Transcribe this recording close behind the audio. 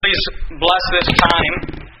please bless this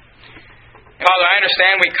time. Father, I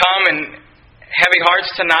understand we come in heavy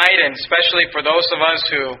hearts tonight, and especially for those of us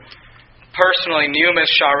who personally knew Miss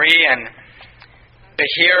Shari, and to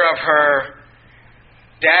hear of her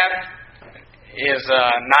death is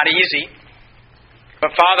not easy.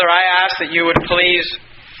 But Father, I ask that you would please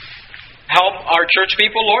help our church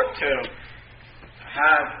people, Lord, to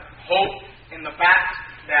have hope in the fact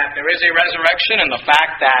that there is a resurrection and the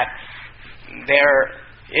fact that there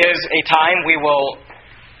is a time we will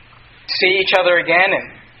see each other again.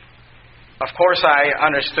 And of course I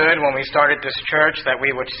understood when we started this church that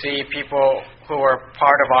we would see people who were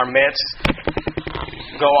part of our midst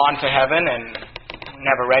go on to heaven and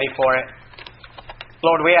never ready for it.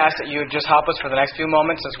 Lord, we ask that you would just help us for the next few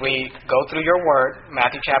moments as we go through your word,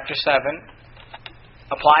 Matthew chapter 7.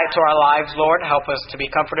 Apply it to our lives, Lord. Help us to be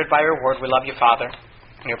comforted by your word. We love you, Father.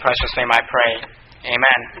 In your precious name I pray.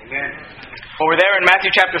 Amen. Amen. Well, we're there in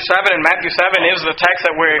Matthew chapter 7, and Matthew 7 is the text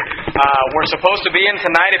that we're supposed to be in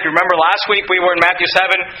tonight. If you remember last week, we were in Matthew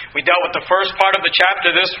 7. We dealt with the first part of the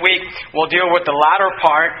chapter. This week, we'll deal with the latter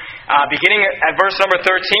part. Beginning at verse number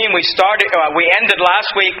 13, we ended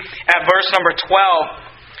last week at verse number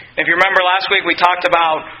 12. If you remember last week, we talked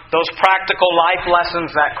about those practical life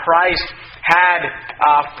lessons that Christ had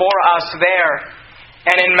for us there.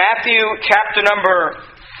 And in Matthew chapter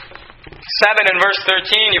number 7 and verse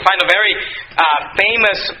 13, you find a very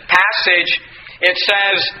famous passage. It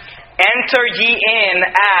says, "Enter ye in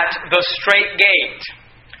at the strait gate.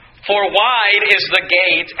 For wide is the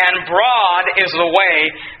gate, and broad is the way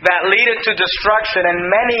that leadeth to destruction, and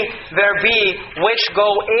many there be which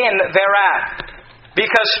go in thereat.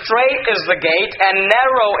 Because strait is the gate, and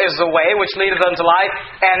narrow is the way which leadeth unto life,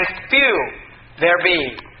 and few there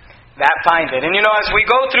be that find it." And as we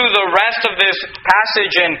go through the rest of this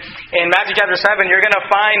passage in Matthew chapter 7, you're going to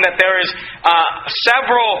find that there is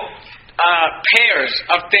several pairs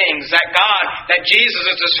of things that Jesus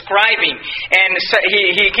is describing. And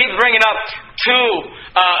he keeps bringing up two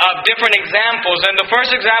different examples. And the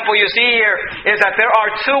first example you see here is that there are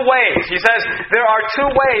two ways. He says there are two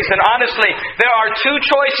ways, and honestly, there are two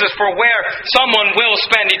choices for where someone will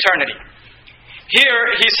spend eternity.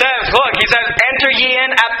 Here he says, "Enter ye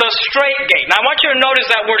in at the strait gate." Now I want you to notice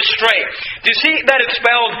that word "strait." Do you see that it's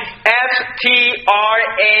spelled S-T-R-A-I-T?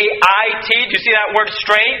 Do you see that word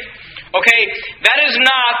 "strait"? Okay, that is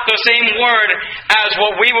not the same word as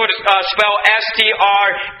what we would spell S-T-R-A-I-G-H-T.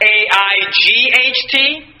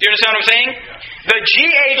 Do you understand what I'm saying? The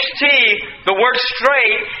G-H-T, the word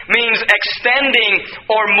 "straight," means extending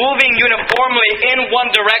or moving uniformly in one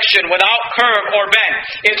direction without curve or bend.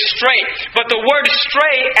 It's straight. But the word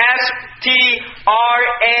 "straight," S-T-R-A-I-T,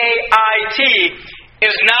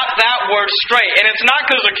 is not that word "straight." And it's not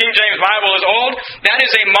because the King James Bible is old. That is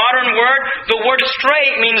a modern word. The word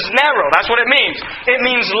 "straight" means narrow. That's what it means. It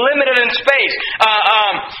means limited in space.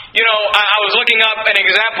 I was looking up an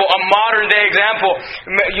example, a modern day example.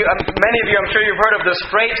 Many of you, I'm sure you've heard of the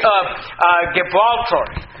Strait of Gibraltar.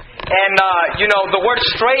 And, the word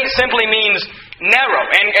 "straight" simply means narrow.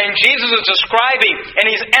 And Jesus is describing, and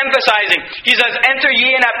he's emphasizing. He says, "Enter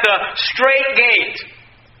ye in at the strait gate."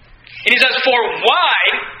 And he says, "For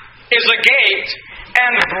wide is the gate,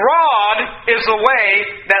 and broad is the way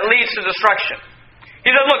that leads to destruction." He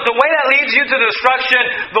said, look, the way that leads you to destruction,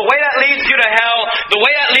 the way that leads you to hell, the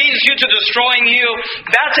way that leads you to destroying you,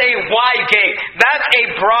 that's a wide gate. That's a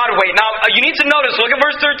broad way. Now, you need to notice, look at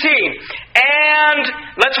verse 13. And,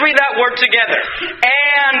 let's read that word together.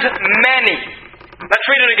 And many. Let's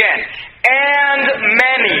read it again. And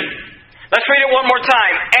many. Let's read it one more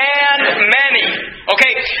time. And many.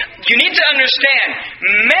 Okay, you need to understand,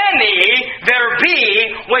 many there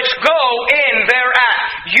be which go in thereat.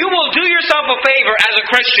 You will do yourself a favor as a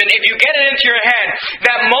Christian if you get it into your head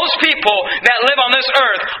that most people that live on this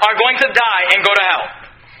earth are going to die and go to hell.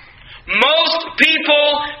 Most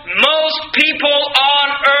people on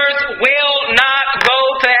earth will not go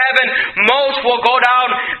to heaven. Most will go down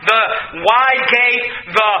the wide gate,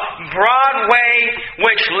 the broad way,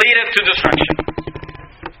 which leadeth to destruction.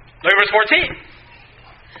 Look at verse 14.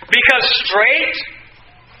 Because strait,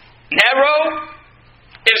 narrow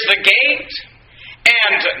is the gate,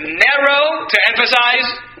 and narrow, to emphasize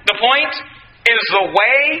the point, is the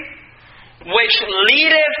way which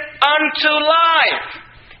leadeth unto life.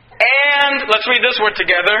 And, let's read this word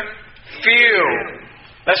together, few.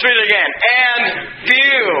 Let's read it again. And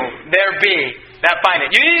few there be that find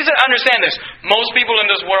it. You need to understand this. Most people in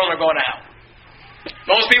this world are going to hell.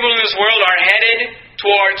 Most people in this world are headed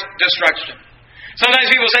towards destruction.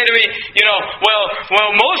 Sometimes people say to me, well,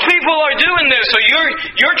 most people are doing this, so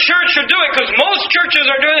your church should do it because most churches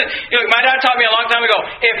are doing it. My dad taught me a long time ago,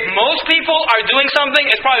 if most people are doing something,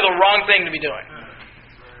 it's probably the wrong thing to be doing.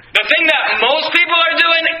 The thing that most people are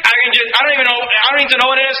doing, I don't need to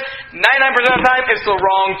know what it is. 99% of the time, it's the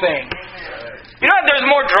wrong thing. You know that there's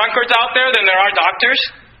more drunkards out there than there are doctors?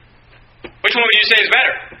 Which one would you say is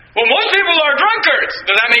better? Well, most people are drunkards.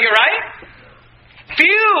 Does that make it right?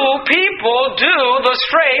 Few people do the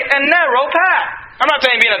straight and narrow path. I'm not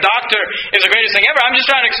saying being a doctor is the greatest thing ever. I'm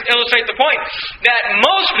just trying to illustrate the point that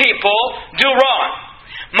most people do wrong.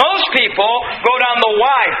 Most people go down the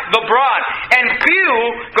wide, the broad, and few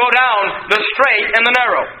go down the straight and the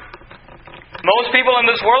narrow. Most people in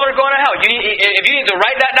this world are going to hell. If you need to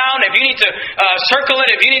write that down, if you need to circle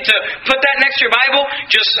it, if you need to put that next to your Bible,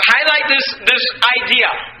 just highlight this idea.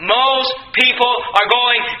 Most people are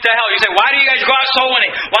going to hell. You say, why do you guys go out soul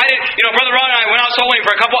winning? Why did, Brother Ron and I went out soul winning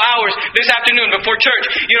for a couple hours this afternoon before church.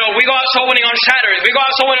 We go out soul winning on Saturdays. We go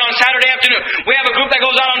out soul winning on Saturday afternoon. We have a group that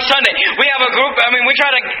goes out on Sunday. We have a group, we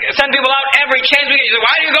try to send people out every chance we get. You say,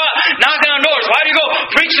 why do you go out knocking on doors? Why do you go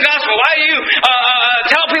preach the gospel? Why do you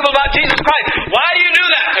tell people about Jesus Christ? Why do you do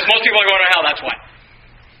that? Because most people are going to hell, that's why.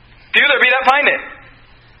 Few there be that find it.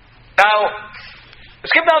 Now,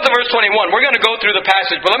 skip down to verse 21. We're going to go through the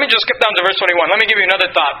passage, but let me just skip down to verse 21. Let me give you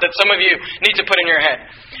another thought that some of you need to put in your head.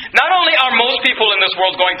 Not only are most people in this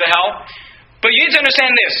world going to hell, but you need to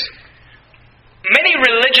understand this. Many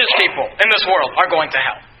religious people in this world are going to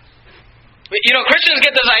hell. Christians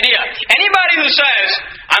get this idea. Anybody who says,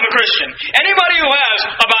 I'm a Christian, anybody who has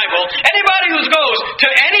a Bible, anybody who goes to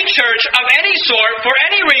any church of any sort, for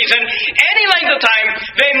any reason, any length of time,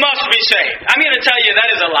 they must be saved. I'm here to tell you that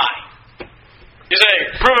is a lie. You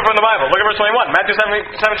say, prove it from the Bible. Look at verse 21. Matthew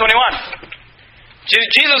 7:21.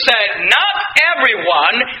 Jesus said, not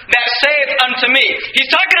everyone that saith unto me. He's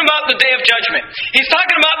talking about the day of judgment. He's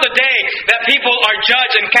talking about the day that people are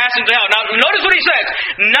judged and cast into hell. Now, notice what he says.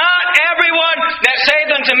 Not everyone that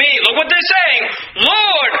saith unto me. Look what they're saying.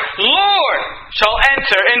 Lord, Lord, shall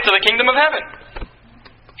enter into the kingdom of heaven.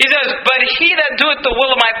 He says, but he that doeth the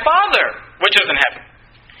will of my Father, which is in heaven.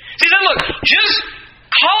 So he said, look, just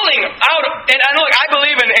calling out, and I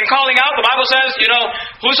believe in calling out. The Bible says,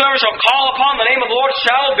 whosoever shall call upon the name of the Lord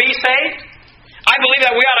shall be saved. I believe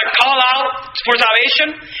that we ought to call out for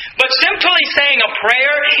salvation. But simply saying a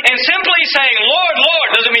prayer and simply saying, Lord, Lord,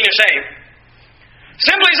 doesn't mean you're saved.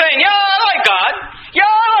 Simply saying, yeah, I like God. Yeah,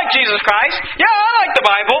 I like Jesus Christ. Yeah, I like the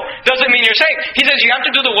Bible. Doesn't mean you're saved. He says you have to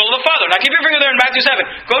do the will of the Father. Now keep your finger there in Matthew 7.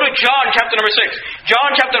 Go to John chapter number 6. John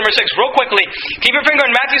chapter number 6. Real quickly. Keep your finger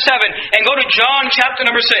in Matthew 7 and go to John chapter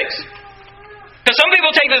number 6. Because some people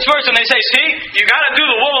take this verse and they say, see, you got to do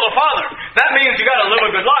the will of the Father. That means you got to live a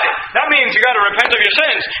good life. That means you got to repent of your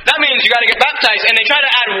sins. That means you got to get baptized. And they try to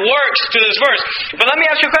add works to this verse. But let me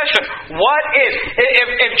ask you a question. What is,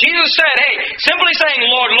 if Jesus said, hey, simply saying,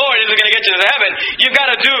 Lord, Lord, isn't going to get you to heaven, you've got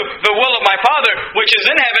to do the will of my Father, which is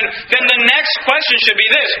in heaven, then the next question should be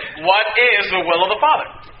this. What is the will of the Father?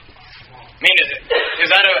 I mean, is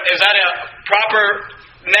that a proper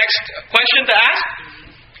next question to ask?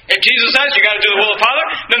 If Jesus says you got to do the will of the Father,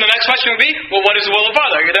 then the next question would be, well, what is the will of the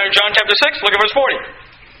Father? You're there in John chapter 6, look at verse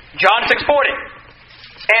 40. John 6:40.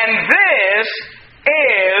 And this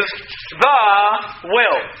is the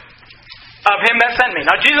will of him that sent me.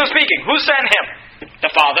 Now Jesus speaking. Who sent him?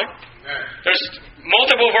 The Father. There's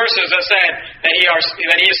multiple verses that said that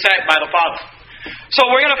he is sent by the Father.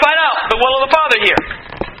 So we're going to find out the will of the Father here.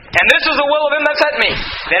 And this is the will of him that sent me,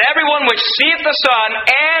 that everyone which seeth the Son,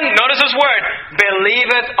 and, notice this word,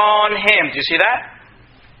 believeth on him. Do you see that?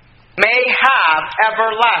 May have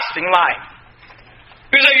everlasting life.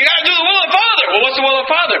 You say, you got to do the will of the Father. Well, what's the will of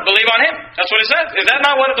the Father? Believe on him. That's what it says. Is that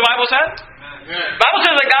not what the Bible says? The Bible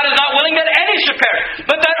says that God is not willing that any should perish,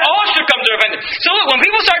 but that all should come to repentance. So look, when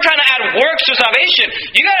people start trying to add works to salvation,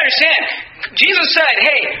 you got to understand, Jesus said,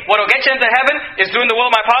 hey, what will get you into heaven is doing the will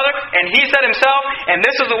of my Father, and he said himself, and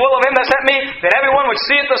this is the will of him that sent me, that everyone which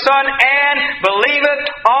seeth the Son and believeth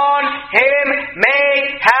on him may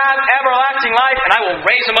have everlasting life, and I will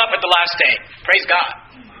raise him up at the last day. Praise God.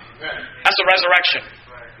 That's the resurrection.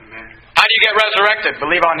 How do you get resurrected?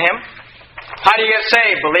 Believe on him. How do you get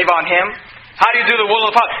saved? Believe on him. How do you do the will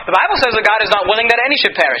of the Father? The Bible says that God is not willing that any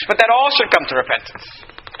should perish, but that all should come to repentance.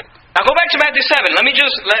 Now go back to Matthew 7. Let me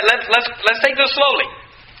just let's take this slowly.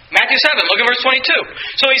 Matthew 7, look at verse 22.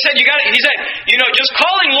 So he said, just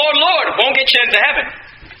calling Lord, Lord won't get you into heaven.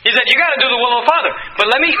 He said, you got to do the will of the Father. But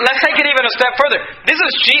let's take it even a step further. This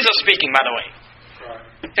is Jesus speaking, by the way.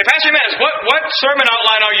 Hey, Pastor Jimenez, what sermon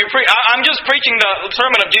outline are you preaching? I'm just preaching the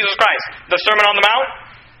sermon of Jesus Christ, the Sermon on the Mount.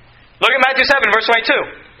 Look at Matthew 7, verse 22.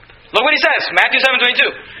 Look what he says. Matthew 7:22.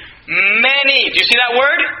 Many. Do you see that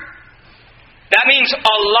word? That means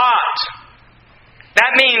a lot.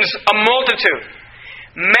 That means a multitude.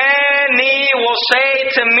 Many will say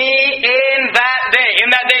to me in that day. In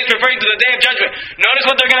that day is referring to the day of judgment. Notice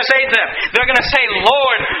what they're going to say to them. They're going to say,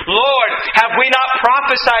 Lord, Lord, have we not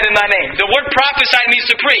prophesied in thy name? The word prophesied means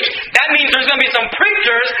to preach. That means there's going to be some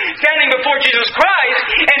preachers standing before Jesus Christ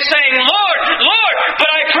and saying, Lord, Lord, but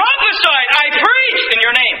I prophesied, I preached in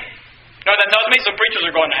your name. You know what that tells me? Some preachers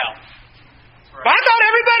are going to hell. But I thought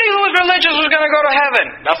everybody who was religious was going to go to heaven.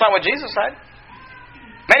 That's not what Jesus said.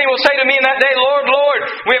 Many will say to me in that day, Lord, Lord,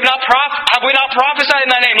 have we not prophesied in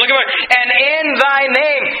thy name? Look at it. And in thy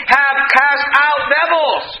name have cast out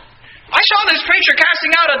devils. I saw this preacher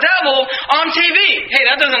casting out a devil on TV. Hey,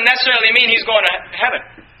 that doesn't necessarily mean he's going to heaven.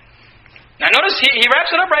 Now notice he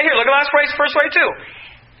wraps it up right here. Look at the last phrase, verse 22.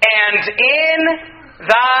 And in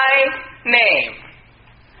thy name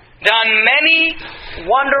done many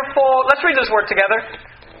wonderful, let's read this word together,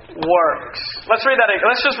 works. Let's read that.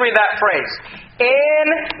 Let's just read that phrase. In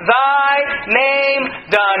thy name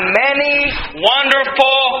done many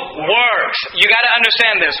wonderful works. You got to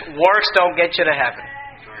understand this. Works don't get you to heaven.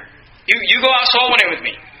 You go out soul winning with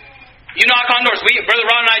me. You knock on doors. Brother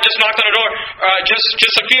Ron and I just knocked on a door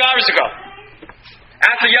just a few hours ago.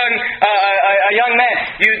 Asked a young man,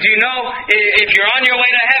 do you know if you're on your way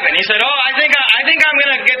to heaven? He said, I think I'm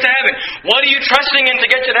going to get to heaven. What are you trusting in to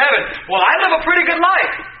get you to heaven? Well, I live a pretty good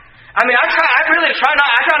life. I mean, I try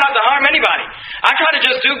not to harm anybody. I try to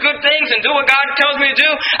just do good things and do what God tells me to do.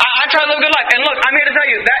 I try to live a good life. And look, I'm here to tell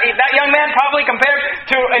you, that young man probably compared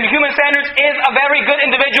to in human standards is a very good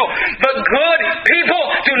individual. But good people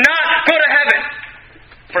do not go to heaven.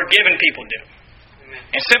 Forgiven people do.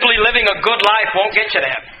 And simply living a good life won't get you to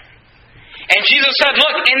heaven. And Jesus said,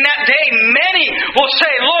 look, in that day many will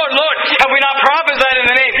say, Lord, Lord, have we not prophesied in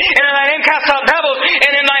thy name? And in thy name cast out devils,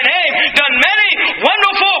 and in thy name done many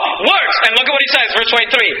wonderful works. And look at what he says, verse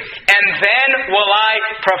 23. And then will I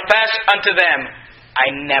profess unto them,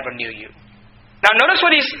 I never knew you. Now notice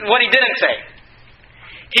what he didn't say.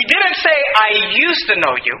 He didn't say, I used to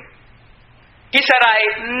know you. He said, I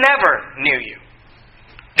never knew you.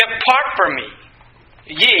 Depart from me,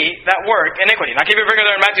 ye that work iniquity. Now keep your finger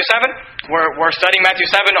there in Matthew 7. We're studying Matthew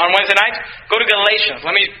 7 on Wednesday nights. Go to Galatians.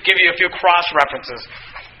 Let me give you a few cross references.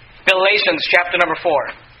 Galatians chapter number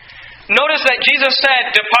 4. Notice that Jesus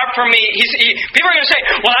said, depart from me. People are going to say,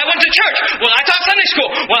 well, I went to church. Well, I taught Sunday school.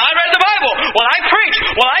 Well, I read the Bible. Well, I preached.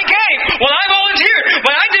 Well, I gave. Well, I volunteered.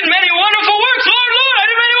 But I did many wonderful works. Lord, Lord, I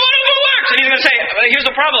did many wonderful works. And he's going to say, here's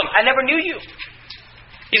the problem. I never knew you.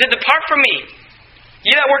 He said, depart from me,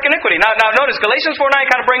 ye that work iniquity. Now notice, Galatians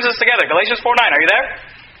 4:9 kind of brings us together. Galatians 4:9, are you there?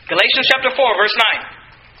 Galatians chapter 4, verse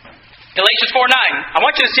 9. Galatians 4:9. I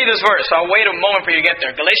want you to see this verse. I'll wait a moment for you to get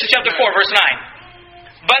there. Galatians chapter 4, verse 9.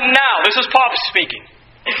 But now, this is Paul speaking.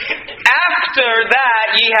 After that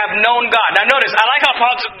ye have known God. Now notice, I like how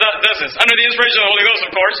Paul does this. Under the inspiration of the Holy Ghost,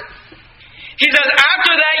 of course. He says,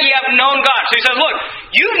 after that ye have known God. So he says, look,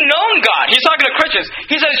 you've known God. He's talking to Christians.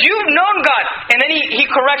 He says, you've known God. And then he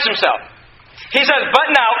corrects himself. He says, but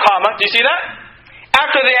now, comma, do you see that?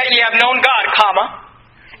 After that ye have known God, comma.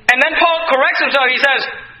 And then Paul corrects himself. He says,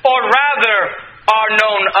 or rather are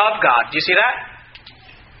known of God. Do you see that?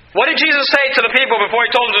 What did Jesus say to the people before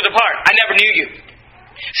he told them to depart? I never knew you.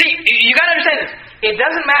 See, you got to understand this. It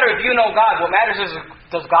doesn't matter if you know God. What matters is,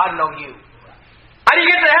 does God know you? How do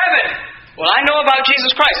you get to heaven? Well, I know about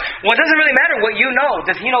Jesus Christ. Well, it doesn't really matter what you know.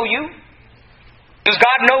 Does He know you? Does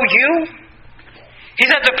God know you? He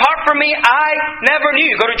said, depart from me, I never knew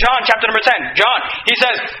you. Go to John chapter number 10. John, he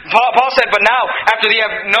says, Paul said, but now, after ye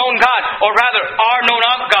have known God, or rather, are known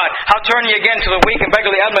of God, how turn ye again to the weak and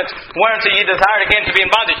beggarly elements, whereunto ye desired again to be in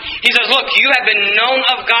bondage? He says, look, you have been known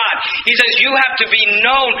of God. He says, you have to be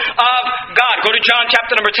known of God. Go to John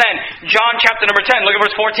chapter number 10. John chapter number 10, look at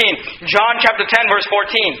verse 14. John chapter 10, verse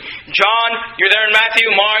 14. John, you're there in Matthew,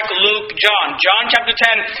 Mark, Luke, John. John chapter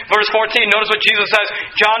 10, verse 14. Notice what Jesus says.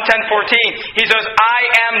 John 10:14. He says, I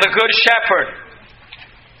am the good shepherd.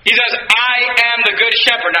 He says, I am the good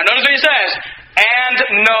shepherd. Now notice what he says. And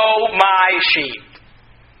know my sheep.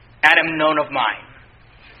 And am known of mine.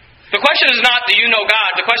 The question is not, do you know God?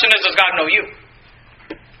 The question is, does God know you?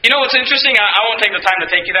 You know what's interesting? I won't take the time to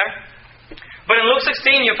take you there. But in Luke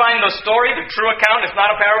 16, you find the story, the true account. It's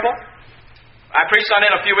not a parable. I preached on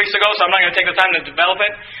it a few weeks ago, so I'm not going to take the time to develop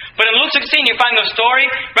it. But in Luke 16, you find the story.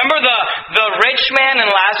 Remember the rich man and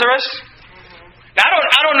Lazarus? Now,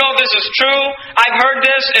 I don't know if this is true. I've heard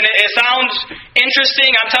this, and it sounds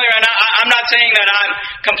interesting. I'm telling you right now, I'm not saying that I'm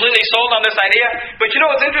completely sold on this idea. But you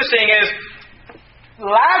know what's interesting is,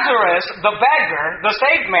 Lazarus, the beggar, the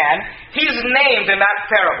saved man, he's named in that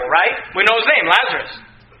parable, right? We know his name, Lazarus.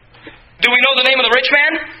 Do we know the name of the rich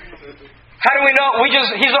man? How do we know?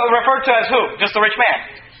 He's referred to as who? Just the rich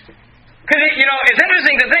man. Because, it's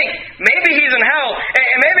interesting to think, maybe he's in hell,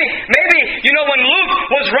 and maybe, when Luke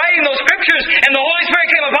was writing those scriptures, and the Holy Spirit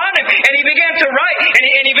came upon him, and he began to write,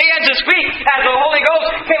 and he began to speak as the Holy Ghost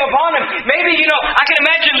came upon him. Maybe, I can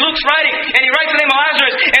imagine Luke's writing, and he writes the name of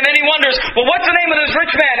Lazarus, and then he wonders, well, what's the name of this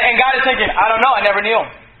rich man? And God is thinking, I don't know, I never knew him.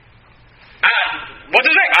 What's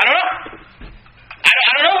his name? I don't know.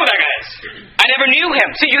 I don't know who that guy is. I never knew him.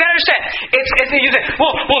 See, you gotta understand. You say,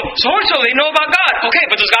 well, so-and-so, they know about God. Okay,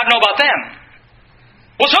 but does God know about them?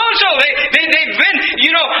 Well, so-and-so, they've been,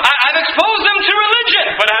 I've exposed them to religion.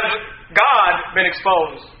 But has God been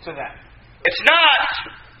exposed to them? It's not,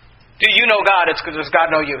 do you know God? It's because does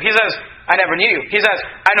God know you? He says, I never knew you. He says,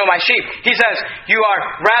 I know my sheep. He says, you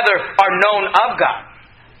are known of God.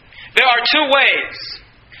 There are two ways.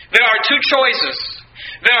 There are two choices.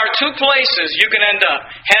 There are two places you can end up.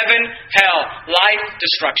 Heaven, hell, life,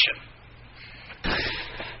 destruction.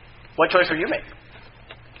 What choice will you make?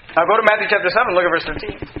 Now go to Matthew chapter 7, look at verse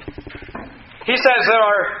 15. He says there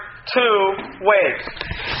are two ways.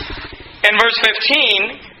 In verse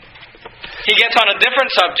 15, he gets on a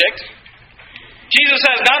different subject. Jesus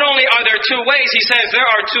says not only are there two ways, he says there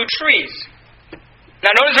are two trees.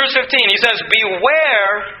 Now notice verse 15. He says,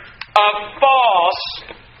 beware of false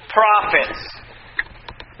prophets.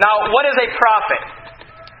 Now, what is a prophet?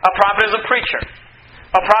 A prophet is a preacher.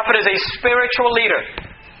 A prophet is a spiritual leader.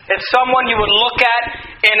 It's someone you would look at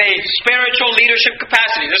in a spiritual leadership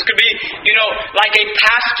capacity. This could be, like a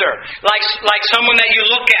pastor, like someone that you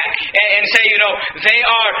look at and say, they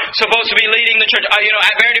are supposed to be leading the church.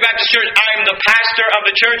 At Verity Baptist Church, I'm the pastor of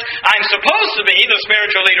the church. I'm supposed to be the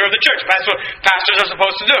spiritual leader of the church. That's what pastors are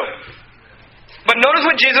supposed to do. But notice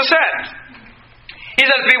what Jesus said. He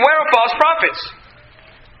says, beware of false prophets.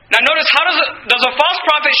 Now notice, how does a false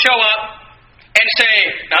prophet show up and say,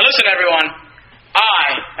 now listen everyone,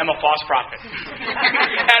 I am a false prophet.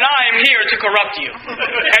 And I am here to corrupt you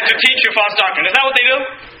and to teach you false doctrine. Is that what they do?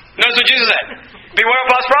 Notice what Jesus said. Beware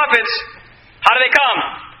of false prophets. How do they come?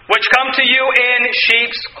 Which come to you in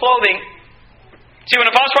sheep's clothing. See,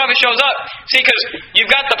 when a false prophet shows up, because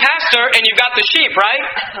you've got the pastor and you've got the sheep, right?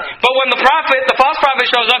 But when the false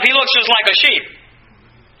prophet shows up, he looks just like a sheep.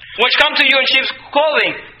 Which come to you in sheep's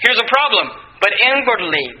clothing. Here's a problem. But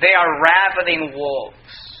inwardly, they are ravening wolves.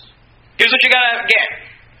 Here's what you gotta get.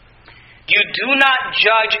 You do not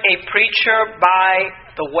judge a preacher by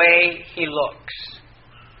the way he looks.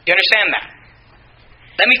 You understand that?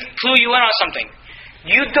 Let me clue you in on something.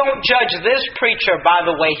 You don't judge this preacher by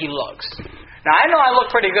the way he looks. Now, I know I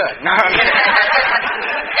look pretty good. No, I'm kidding.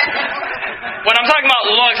 When I'm talking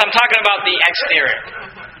about looks, I'm talking about the exterior.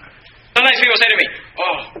 Sometimes people say to me,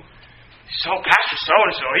 Pastor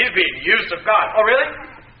so-and-so, he's being used of God. Oh, really?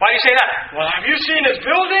 Why do you say that? Well, have you seen his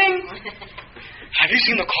building? Have you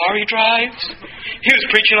seen the car he drives? He was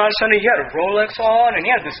preaching on Sunday, he had a Rolex on, and he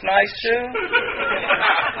had this nice suit.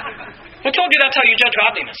 Who told you that's how you judge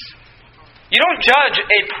godliness? You don't judge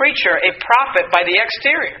a preacher, a prophet, by the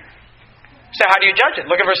exterior. So how do you judge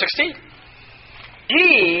it? Look at verse 16.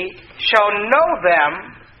 Ye shall know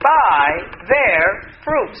them by their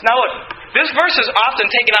fruits. Now look, this verse is often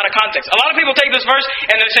taken out of context. A lot of people take this verse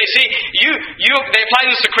and they say, see, they apply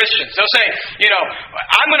this to Christians. They'll say,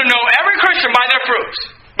 I'm going to know every Christian by their fruits.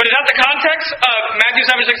 But is that the context of Matthew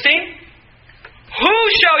 7:16? Who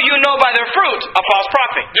shall you know by their fruit? A false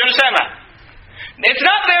prophet. Do you understand that? It's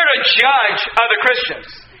not there to judge other Christians.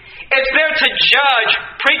 It's there to judge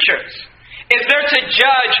preachers. It's there to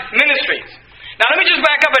judge ministries. Now let me just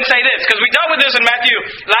back up and say this, because we dealt with this in Matthew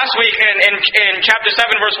last week in chapter 7,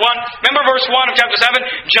 verse 1. Remember verse 1 of chapter 7?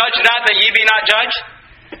 Judge not that ye be not judged.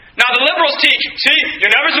 Now the liberals teach, see,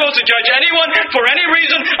 you're never supposed to judge anyone for any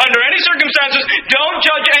reason, under any circumstances. Don't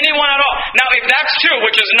judge anyone at all. Now if that's true,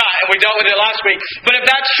 which is not, and we dealt with it last week, but if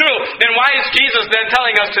that's true, then why is Jesus then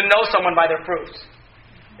telling us to know someone by their fruits?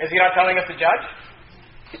 Is he not telling us to judge?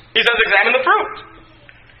 He says examine the fruit.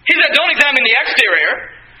 He said don't examine the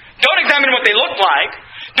exterior. Don't examine what they look like.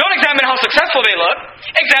 Don't examine how successful they look.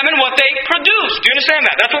 Examine what they produce. Do you understand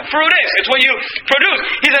that? That's what fruit is. It's what you produce.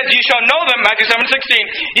 He says, ye shall know them, Matthew 7:16,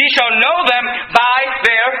 ye shall know them by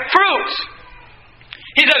their fruits.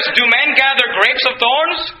 He says, do men gather grapes of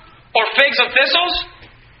thorns or figs of thistles?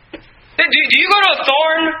 Do you go to a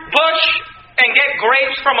thorn bush and get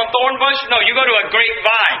grapes from a thorn bush? No, you go to a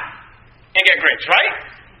grapevine and get grapes, right?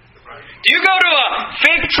 Do you go to a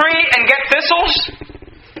fig tree and get thistles?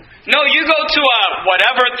 No, you go to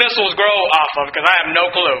whatever thistles grow off of, because I have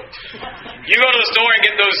no clue. You go to the store and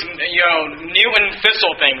get those, Newton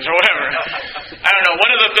thistle things or whatever. I don't know.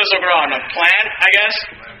 What does a thistle grow on? A plant, I guess?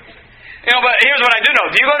 But here's what I do know.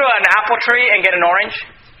 Do you go to an apple tree and get an orange?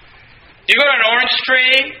 Do you go to an orange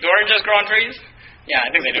tree? Do oranges grow on trees? Yeah,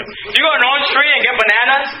 I think they do. Do you go to an orange tree and get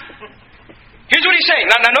bananas? Here's what he's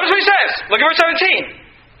saying. Now notice what he says. Look at verse 17.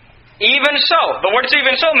 Even so. The words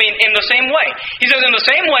even so mean in the same way. He says in the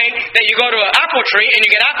same way that you go to an apple tree and you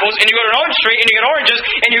get apples, and you go to an orange tree and you get oranges,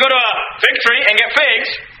 and you go to a fig tree and get figs.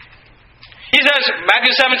 He says,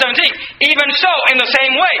 Matthew 7:17, even so, in the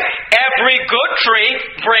same way, every good tree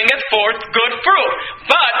bringeth forth good fruit,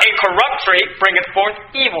 but a corrupt tree bringeth forth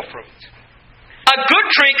evil fruit. A good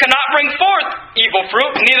tree cannot bring forth evil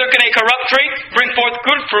fruit, neither can a corrupt tree bring forth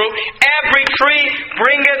good fruit. Every tree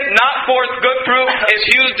bringeth not forth good fruit is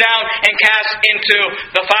hewed down and cast into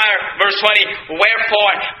the fire. Verse 20,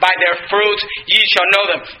 wherefore by their fruits ye shall know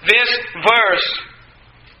them. This verse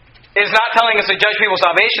is not telling us to judge people's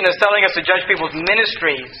salvation, it's telling us to judge people's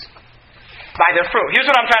ministries by their fruit.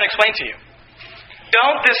 Here's what I'm trying to explain to you.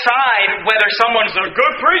 Don't decide whether someone's a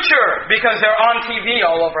good preacher because they're on TV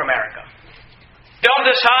all over America. Don't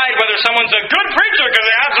decide whether someone's a good preacher because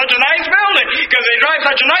they have such a nice building, because they drive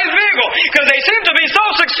such a nice vehicle, because they seem to be so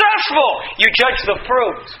successful. You judge the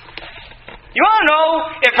fruit. You want to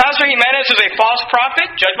know if Pastor Jimenez is a false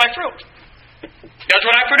prophet? Judge by fruit. Judge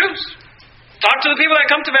what I produce. Talk to the people that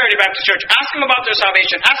come to Verity Baptist Church. Ask them about their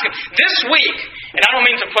salvation. Ask them. This week, and I don't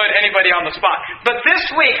mean to put anybody on the spot, but this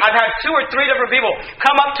week I've had 2 or 3 different people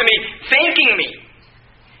come up to me, thanking me,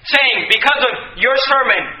 saying, because of your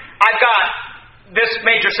sermon, I've got this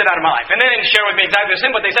major sin out of my life. And they didn't share with me exactly the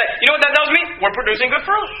sin, but they said, you know what that tells me? We're producing good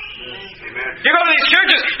fruit. Amen. You go to these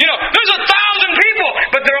churches, there's 1,000 people,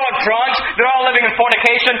 but they're all drunks, they're all living in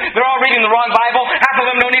fornication, they're all reading the wrong Bible, half of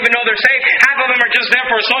them don't even know they're saved, half of them are just there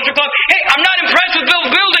for a social club. Hey, I'm not impressed with those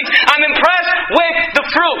buildings, I'm impressed with the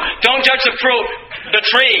fruit. Don't judge the fruit, the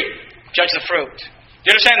tree, judge the fruit. Do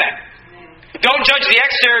you understand that? Don't judge the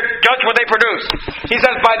exterior, judge what they produce. He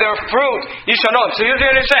says, by their fruit you shall know them. So here's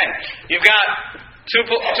what you're saying. You've got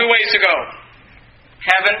two ways to go.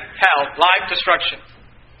 Heaven, hell, life, destruction.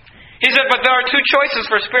 He said, but there are 2 choices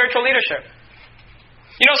for spiritual leadership.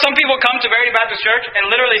 Some people come to Verity Baptist Church and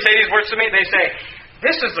literally say these words to me. They say,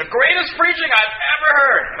 this is the greatest preaching I've ever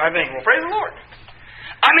heard. And I think, well, praise the Lord.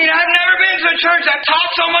 I've never been to a church that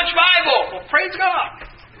taught so much Bible. Well, praise God.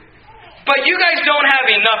 But you guys don't have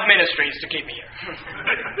enough ministries to keep me here.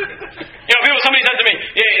 Somebody said to me,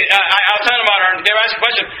 I was telling them about they were asking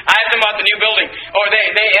questions. I asked them about the new building. Or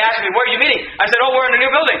they asked me, where are you meeting? I said, we're in a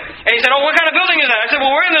new building. And he said, what kind of building is that? I said,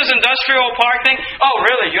 we're in this industrial park thing. Oh,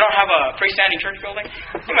 really? You don't have a freestanding church building?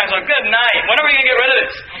 You guys are good night. When are we going to get rid of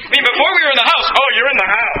this? Before we were in the house, you're in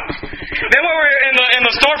the house. Then when we were in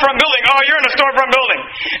the storefront building, you're in a storefront building.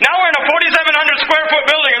 Now we're in a 4,700 square foot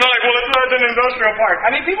building, and they're like, well, it's not an industrial park.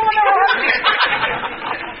 People are never happy.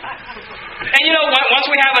 And once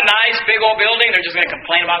we have a nice big old building, they're just going to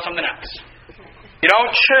complain about something else. You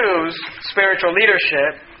don't choose spiritual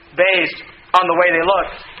leadership based on the way they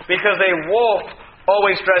look, because a wolf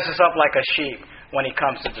always dresses up like a sheep when he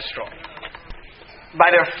comes to destroy.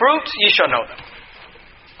 By their fruits ye shall know them.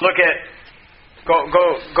 Go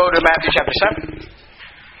to Matthew chapter 7.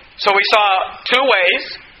 So we saw 2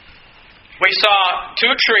 ways. We saw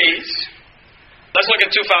 2 trees. Let's look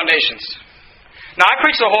at 2 foundations. Now, I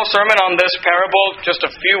preached the whole sermon on this parable just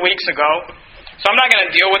a few weeks ago, so I'm not going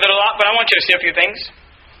to deal with it a lot, but I want you to see a few things.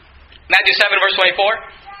 Matthew 7, verse 24.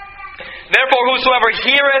 Therefore, whosoever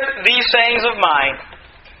heareth these sayings of mine,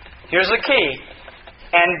 here's the key,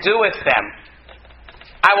 and doeth them,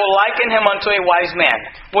 I will liken him unto a wise man.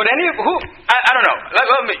 Would any I don't know.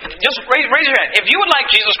 Just raise your hand. If you would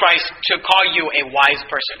like Jesus Christ to call you a wise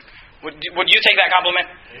person, would you take that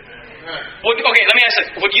compliment? Amen. Okay, let me ask this.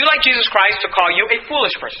 Would you like Jesus Christ to call you a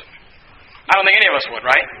foolish person? I don't think any of us would,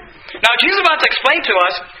 right? Now, Jesus is about to explain to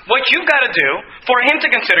us what you've got to do for Him to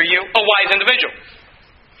consider you a wise individual.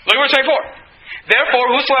 Look at verse 24. Therefore,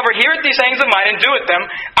 whosoever heareth these sayings of mine and doeth them,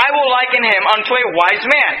 I will liken him unto a wise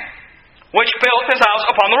man, which built his house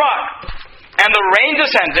upon the rock. And the rain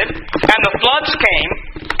descended, and the floods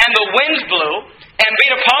came, and the winds blew, and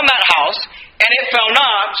beat upon that house, and it fell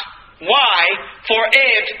not. Why? For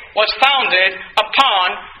it was founded upon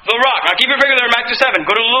the rock. Now keep your finger there in Matthew 7.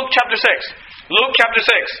 Go to Luke chapter 6. Luke chapter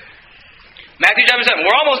 6. Matthew chapter 7.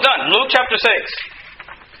 We're almost done. Luke chapter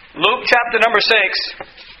 6. Luke chapter number 6.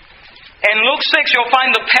 In Luke 6, you'll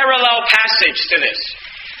find the parallel passage to this.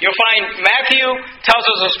 You'll find Matthew tells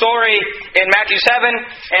us a story in Matthew 7,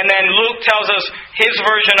 and then Luke tells us his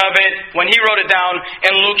version of it when he wrote it down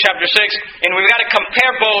in Luke chapter 6. And we've got to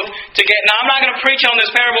compare both to get... Now, I'm not going to preach on this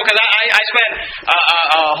parable because I spent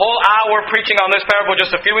a whole hour preaching on this parable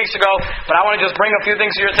just a few weeks ago, but I want to just bring a few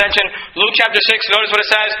things to your attention. Luke chapter 6, notice what it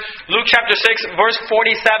says. Luke chapter 6, verse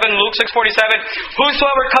 47, Luke 6:47.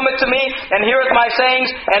 Whosoever cometh to me and heareth my sayings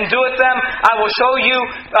and doeth them, I will show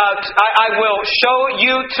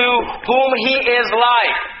you to whom he is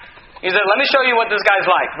like. He said, let me show you what this guy's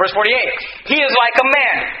like. Verse 48. He is like a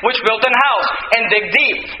man which built an house and digged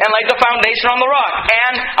deep and laid the foundation on the rock.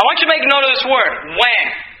 And I want you to make note of this word, when.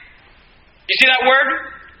 You see that word?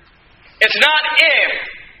 It's not if,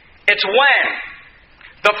 it's when.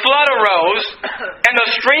 The flood arose and the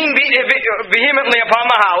stream beat vehemently upon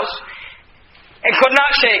the house and could not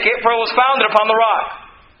shake it, for it was founded upon the rock.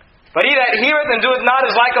 But he that heareth and doeth not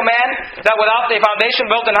is like a man that without a foundation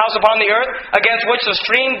built an house upon the earth, against which the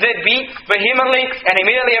stream did beat vehemently, and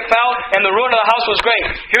immediately it fell, and the ruin of the house was great.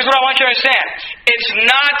 Here's what I want you to understand. It's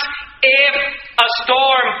not if a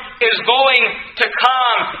storm is going to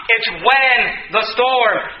come. It's when the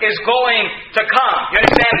storm is going to come. You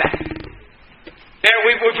understand that?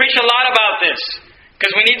 We preach a lot about this,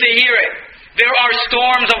 because we need to hear it. There are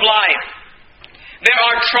storms of life. There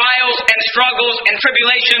are trials and struggles and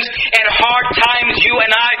tribulations and hard times you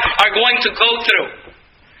and I are going to go through.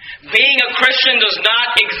 Being a Christian does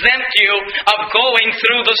not exempt you of going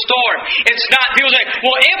through the storm. It's not, people say,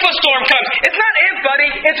 well, if a storm comes. It's not if, buddy.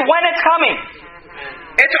 It's when it's coming.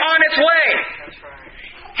 It's on its way.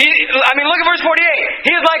 Look at verse 48.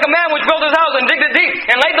 He is like a man which built his house and digged it deep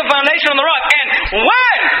and laid the foundation on the rock. And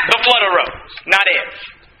when the flood arose, not if.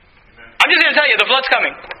 I'm just going to tell you, the flood's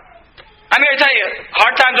coming. I'm here to tell you,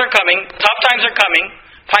 hard times are coming, tough times are coming,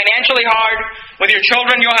 financially hard, with your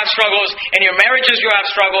children you'll have struggles, in your marriages you'll have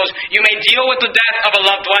struggles, you may deal with the death of a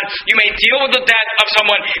loved one, you may deal with the death of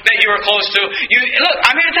someone that you were close to. Look,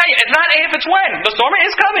 I'm here to tell you, it's not if, it's when. The storm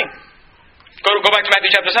is coming. Go back to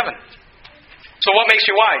Matthew chapter 7. So what makes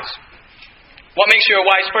you wise? What makes you a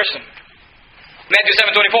wise person? Matthew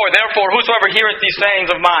 7:24, therefore whosoever heareth these sayings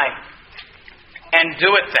of mine, and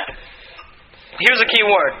doeth them. Here's a key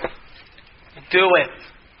word. Doeth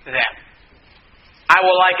them. I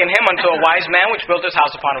will liken him unto a wise man which built his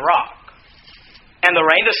house upon a rock. And the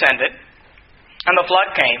rain descended, and the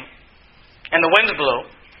flood came, and the winds blew,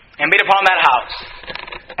 and beat upon that house.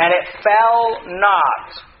 And it fell not.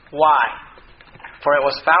 Why? For it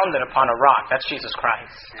was founded upon a rock. That's Jesus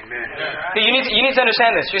Christ. Amen. You need to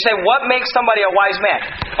understand this. You say, what makes somebody a wise man?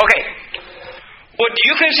 Okay. Would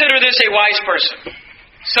you consider this a wise person?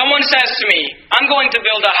 Someone says to me, I'm going to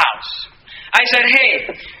build a house. I said, hey,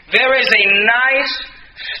 there is a nice,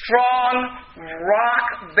 strong,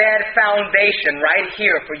 rock bed foundation right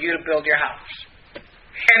here for you to build your house.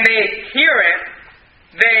 And they hear it,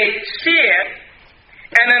 they see it,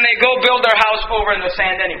 and then they go build their house over in the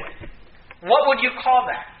sand anyway. What would you call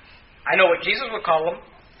that? I know what Jesus would call them,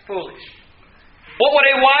 foolish. What would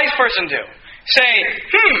a wise person do? Say,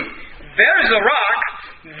 there's a rock,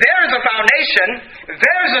 there's a foundation,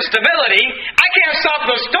 there's a stability. I can't stop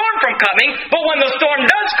the storm from coming, but when the storm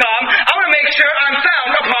does come, I'm going to make sure I'm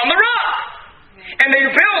found upon the rock. And then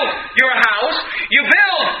you build your house, you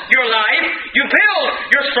build your life, you build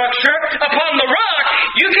your structure upon the rock.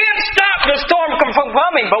 You can't stop the storm from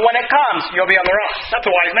coming, but when it comes, you'll be on the rock. That's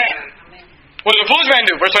a wise man. What does a foolish man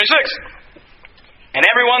do? Verse 26. And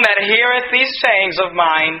everyone that heareth these sayings of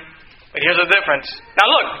mine, but here's the difference. Now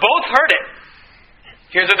look, both heard it.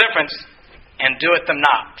 Here's the difference. And doeth them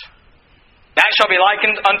not. That shall be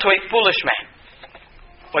likened unto a foolish man,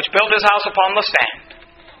 which built his house upon the sand.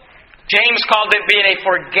 James called it being a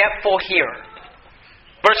forgetful hearer.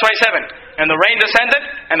 Verse 27. And the rain descended,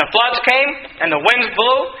 and the floods came, and the winds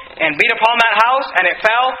blew, and beat upon that house, and it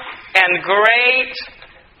fell, and great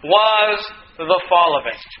was the fall of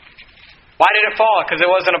it. Why did it fall? Because it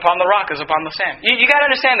wasn't upon the rock, it was upon the sand. You got to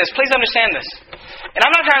understand this. Please understand this. And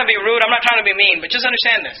I'm not trying to be rude, I'm not trying to be mean, but just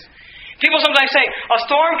understand this. People sometimes say, a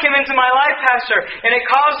storm came into my life, Pastor, and it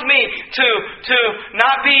caused me to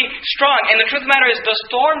not be strong. And the truth of the matter is, the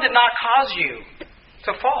storm did not cause you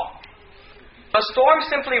to fall. A storm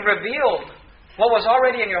simply revealed what was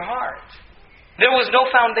already in your heart. There was no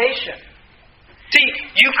foundation. See,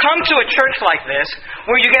 you come to a church like this,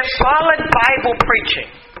 where you get solid Bible preaching.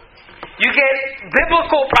 You get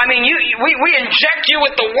biblical, we inject you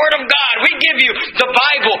with the Word of God. We give you the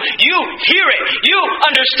Bible. You hear it. You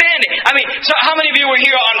understand it. So how many of you were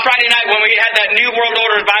here on Friday night when we had that New World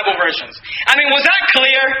Order Bible versions? Was that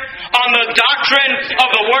clear on the doctrine of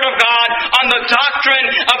the Word of God, on the doctrine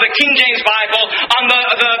of the King James Bible, on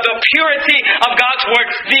the purity of God's Word,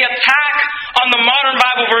 the attack on the modern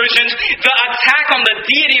Bible versions, the attack on the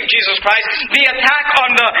deity of Jesus Christ, the attack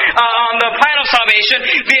on the plan of salvation,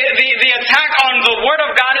 the attack on the Word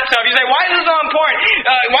of God itself. You say, why is this so important?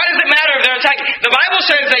 Why does it matter if they're attacking? The Bible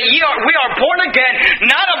says that we are born again,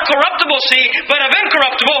 not of corruptible seed, but of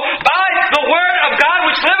incorruptible, by the Word of God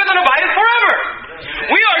which liveth and abideth forever.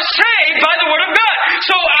 We are saved by the Word of God.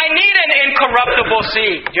 So I need an incorruptible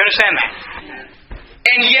seed. Do you understand that?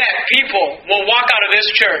 And yet, people will walk out of this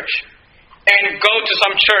church and go to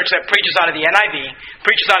some church that preaches out of the NIV,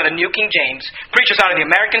 preaches out of the New King James, preaches out of the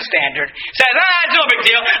American Standard, says, it's no big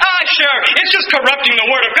deal. Sure, it's just corrupting the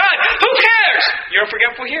Word of God. Who cares? You're a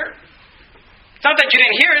forgetful hearer. It's not that you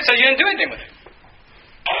didn't hear it, so you didn't do anything with it.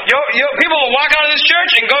 People will walk out of this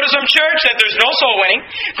church and go to some church that there's no soul winning,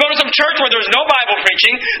 go to some church where there's no Bible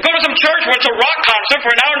preaching, go to some church where it's a rock concert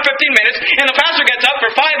for an hour and 15 minutes, and the pastor gets up for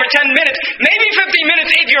 5 or 10 minutes, maybe 15 minutes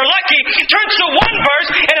if you're lucky, turns to one verse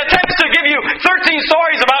and attempts to give you 13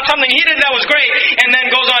 stories about something he did that was great, and then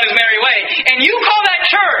goes on his merry way. And you call that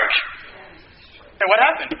church. And what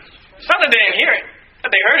happened? It's not that they didn't hear it, but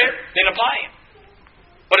they heard it, didn't apply it.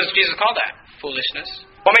 What does Jesus call that? Foolishness.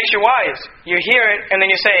 What makes you wise? You hear it, and then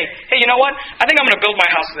you say, hey, you know what? I think I'm going to build my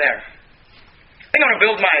house there. I think I'm going to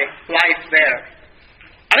build my life there.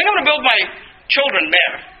 I think I'm going to build my children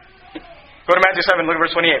there. Go to Matthew 7, look at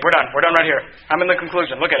verse 28. We're done. We're done right here. I'm in the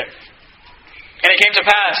conclusion. Look at it. And it came to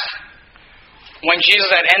pass, when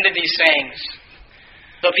Jesus had ended these sayings,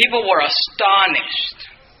 the people were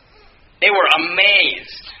astonished. They were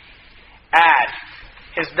amazed at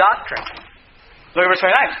his doctrine. Look at verse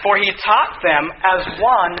 29. For he taught them as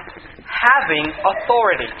one having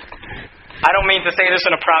authority. I don't mean to say this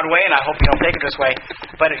in a proud way, and I hope you don't take it this way.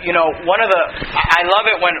 But, I love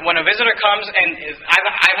it when a visitor comes, and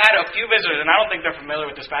I've had a few visitors, and I don't think they're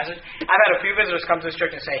familiar with this passage. I've had a few visitors come to this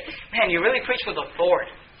church and say, man, you really preach with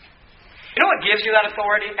authority. You know what gives you that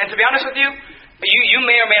authority? And to be honest with you, you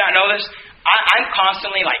may or may not know this, I'm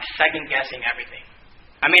constantly second-guessing everything.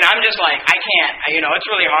 I'm just I can't. It's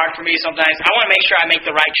really hard for me sometimes. I want to make sure I make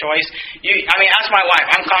the right choice. Ask my wife.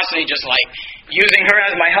 I'm constantly just using her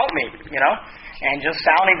as my helpmate, and just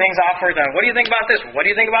sounding things off her. What do you think about this? What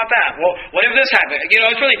do you think about that? Well, what if this happened?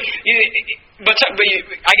 It's really.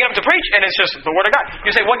 I get up to preach, and it's just the Word of God.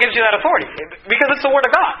 You say, what gives you that authority? Because it's the Word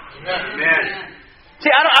of God. Amen. See,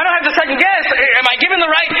 I don't have to second guess. Am I giving the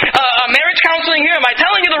right marriage counseling here? Am I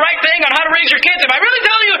telling you the right thing on how to raise your kids? Am I really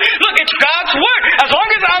telling you, look, it's God's Word. As long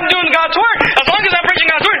as I'm doing God's Word, as long as I'm preaching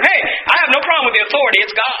God's Word, hey, I have no problem with the authority.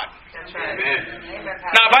 It's God. That's right. Amen.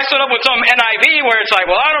 Now, if I stood up with some NIV where it's I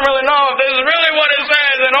don't really know if this is really what it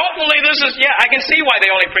says, and hopefully this is, I can see why they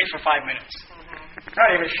only preach for 5 minutes. Not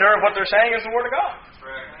even sure if what they're saying is the Word of God.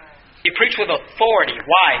 He preached with authority.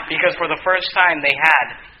 Why? Because for the first time they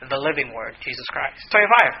had the living Word, Jesus Christ. 29.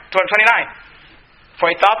 For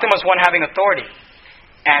he taught them as one having authority,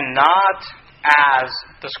 and not as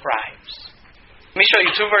the scribes. Let me show you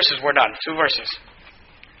 2 verses. We're done. 2 verses.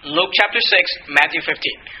 Luke chapter 6, Matthew 15.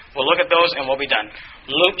 We'll look at those and we'll be done.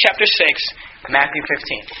 Luke chapter 6, Matthew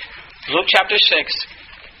 15. Luke chapter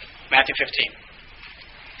 6, Matthew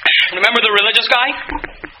 15. Remember the religious guy?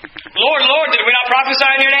 Lord, Lord, did we not prophesy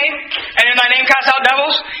in your name? And in thy name cast out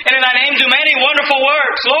devils? And in thy name do many wonderful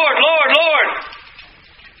works? Lord, Lord, Lord.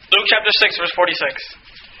 Luke chapter 6, verse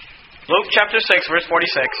 46. Luke chapter 6, verse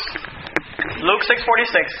 46. Luke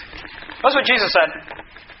 6:46. That's what Jesus said.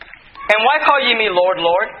 And why call ye me Lord,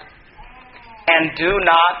 Lord, and do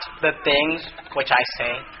not the things which I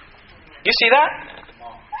say? You see that?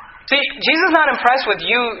 See, Jesus is not impressed with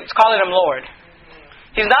you calling him Lord.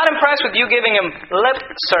 He's not impressed with you giving him lip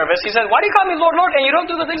service. He says, why do you call me Lord, Lord, and you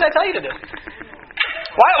don't do the things I tell you to do?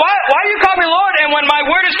 Why do you call me Lord, and when my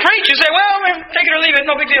word is preached, you say, well, take it or leave it,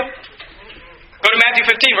 no big deal. Go to Matthew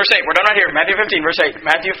 15, verse 8. We're done right here. Matthew 15, verse 8.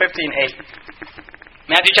 Matthew 15,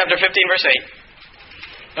 8. Matthew chapter 15, verse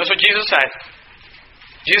 8. Notice what Jesus said.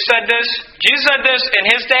 Jesus said this in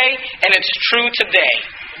his day, and it's true today.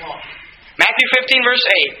 Matthew 15, verse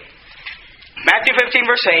 8. Matthew 15,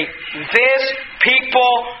 verse 8. This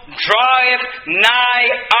people draweth nigh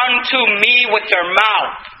unto me with their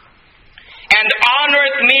mouth, and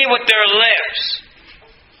honoreth me with their lips.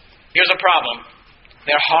 Here's a problem.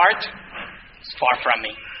 Their heart is far from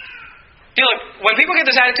me. See, look, when people get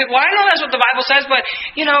this attitude, well, I know that's what the Bible says, but,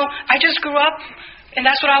 I just grew up And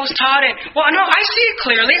that's what I was taught. And, well, no, I see it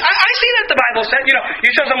clearly. I see that the Bible said,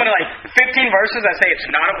 you show someone like 15 verses that say it's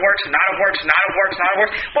not of works, not of works, not of works, not of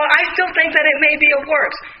works. Well, I still think that it may be of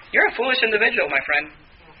works. You're a foolish individual, my friend.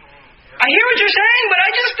 I hear what you're saying, but I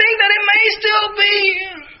just think that it may still be.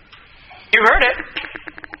 You heard it,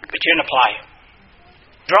 but you didn't apply it.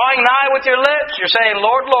 Drawing nigh with your lips, you're saying,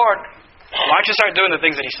 Lord, Lord. Why don't you start doing the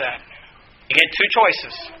things that He said? You get two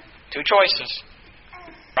choices. Two choices.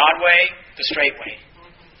 Broad way, the straight way.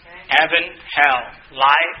 Heaven, hell,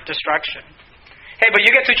 life, destruction. Hey, but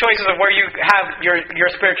you get two choices of where you have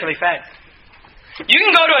you're spiritually fed. You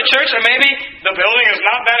can go to a church and maybe the building is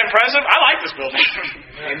not that impressive. I like this building.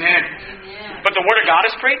 Amen. But the Word of God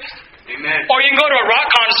is preached. Amen. Or you can go to a rock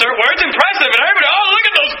concert where it's impressive and everybody, look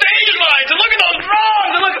at those stage lights and look at those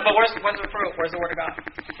drums and but where's the proof? Where's the Word of God?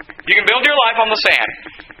 You can build your life on the sand,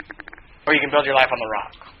 or you can build your life on the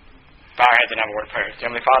rock. Bow our heads and have a word of prayer.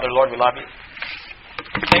 Heavenly Father, Lord, we love You.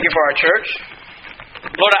 Thank You for our church.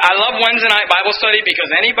 Lord, I love Wednesday night Bible study because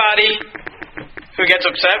anybody who gets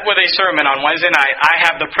upset with a sermon on Wednesday night, I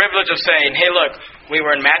have the privilege of saying, hey, look, we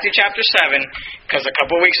were in Matthew chapter 7, because a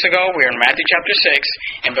couple weeks ago we were in Matthew chapter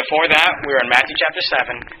 6, and before that we were in Matthew chapter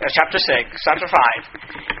 6, chapter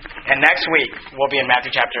 5, and next week we'll be in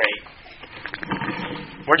Matthew chapter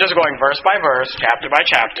 8. We're just going verse by verse, chapter by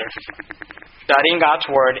chapter, studying God's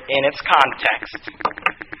Word in its context.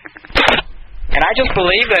 And I just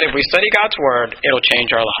believe that if we study God's Word, it'll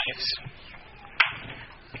change our lives.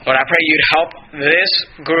 Lord, I pray You'd help this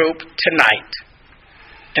group tonight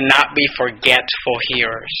to not be forgetful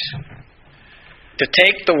hearers, to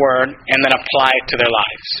take the Word and then apply it to their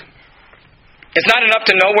lives. It's not enough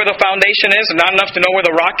to know where the foundation is, and not enough to know where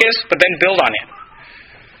the rock is, but then build on it.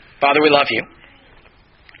 Father, we love You.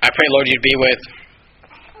 I pray, Lord, You'd be with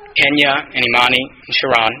Kenya and Imani and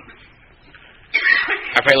Sharon.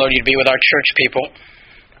 I pray, Lord, You'd be with our church people.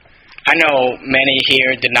 I know many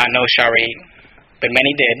here did not know Shari, but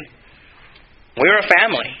many did. We were a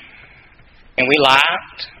family, and we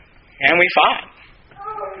laughed, and we fought.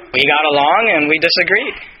 We got along, and we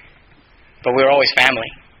disagreed, but we were always family.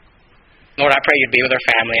 Lord, I pray You'd be with our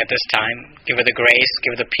family at this time. Give her the grace,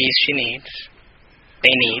 give her the peace she needs, they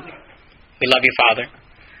need. We love You, Father.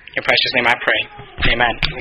 In Your precious name I pray. Amen.